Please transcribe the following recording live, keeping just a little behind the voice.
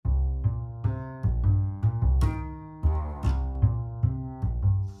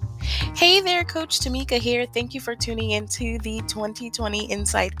Hey there, Coach Tamika here. Thank you for tuning into the 2020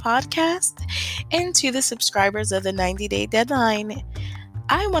 Insight Podcast and to the subscribers of the 90 Day Deadline.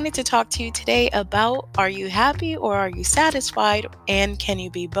 I wanted to talk to you today about, are you happy or are you satisfied, and can you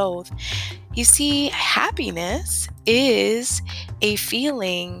be both? You see, happiness is a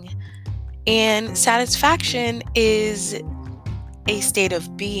feeling and satisfaction is a state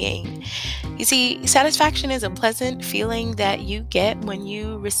of being. You see, satisfaction is a pleasant feeling that you get when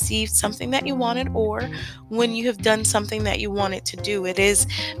you receive something that you wanted or when you have done something that you wanted to do. It is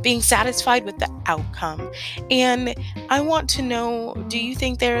being satisfied with the outcome. And I want to know, do you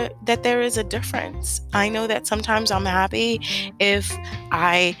think that there is a difference? I know that sometimes I'm happy if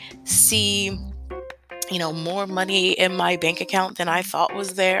I see more money in my bank account than I thought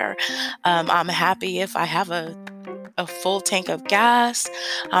was there. I'm happy if I have a full tank of gas.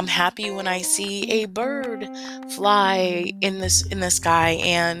 I'm happy when I see a bird fly in the sky,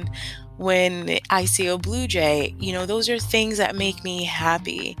 and when I see a blue jay. Those are things that make me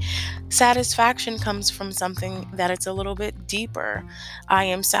happy. Satisfaction comes from something that it's a little bit deeper. I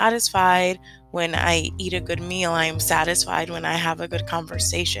am satisfied when I eat a good meal. I am satisfied when I have a good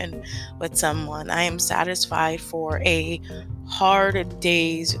conversation with someone. I am satisfied for a hard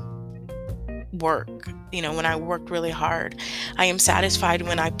day's work. When I worked really hard. I am satisfied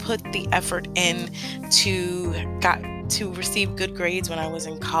when I put the effort in to receive good grades when I was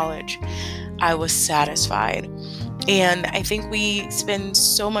in college. I was satisfied. And I think we spend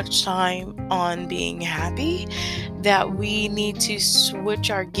so much time on being happy that we need to switch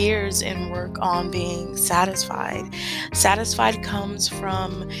our gears and work on being satisfied. Satisfied comes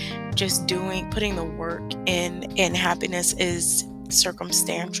from just putting the work in, and happiness is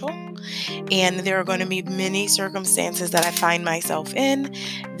circumstantial. And there are going to be many circumstances that I find myself in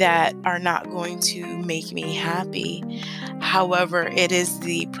that are not going to make me happy. However, it is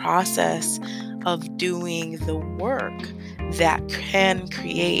the process of doing the work that can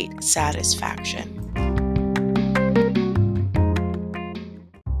create satisfaction.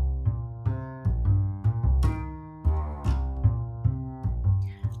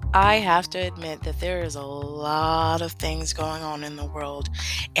 I have to admit that there is a lot of things going on in the world,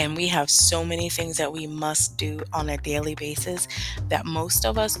 and we have so many things that we must do on a daily basis that most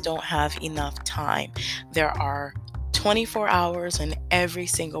of us don't have enough time. There are 24 hours in every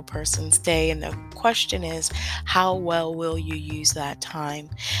single person's day, and the question is, how well will you use that time?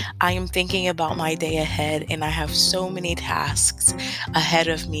 I am thinking about my day ahead, and I have so many tasks ahead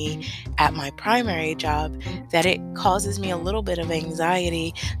of me at my primary job that it causes me a little bit of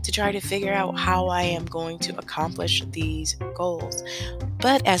anxiety to try to figure out how I am going to accomplish these goals.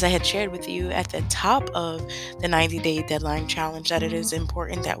 But as I had shared with you at the top of the 90-day deadline challenge, that it is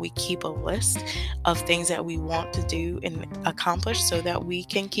important that we keep a list of things that we want to do and accomplish so that we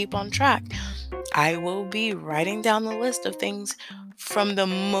can keep on track. I will be writing down the list of things from the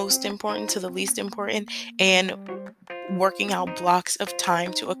most important to the least important and working out blocks of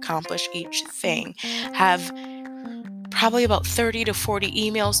time to accomplish each thing. Have probably about 30 to 40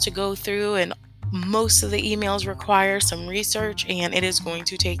 emails to go through, and most of the emails require some research, and it is going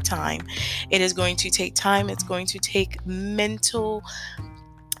to take time. It's going to take mental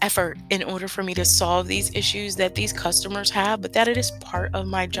effort in order for me to solve these issues that these customers have, but that it is part of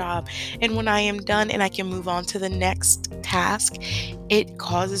my job. And when I am done and I can move on to the next task, it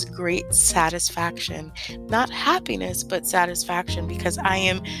causes great satisfaction. Not happiness, but satisfaction, because I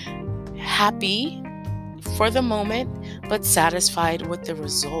am happy for the moment, but satisfied with the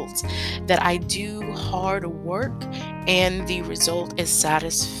results. That I do hard work and the result is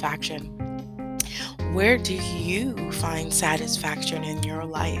satisfaction. Where do you find satisfaction in your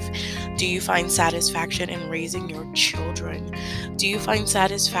life? Do you find satisfaction in raising your children? Do you find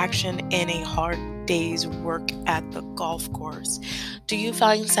satisfaction in a hard day's work at the golf course? Do you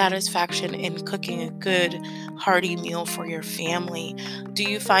find satisfaction in cooking a good, hearty meal for your family? Do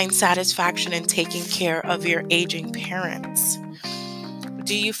you find satisfaction in taking care of your aging parents?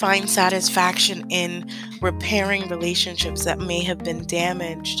 Do you find satisfaction in repairing relationships that may have been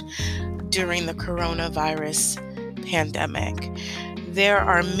damaged during the coronavirus pandemic? There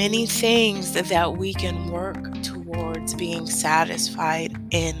are many things that we can work towards being satisfied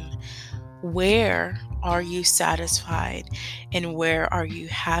in. Where are you satisfied and where are you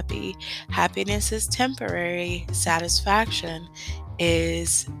happy? Happiness is temporary. Satisfaction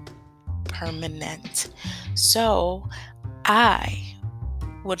is permanent. So I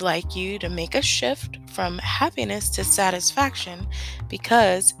would like you to make a shift from happiness to satisfaction,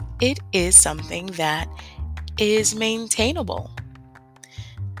 because it is something that is maintainable.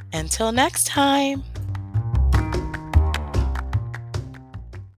 Until next time.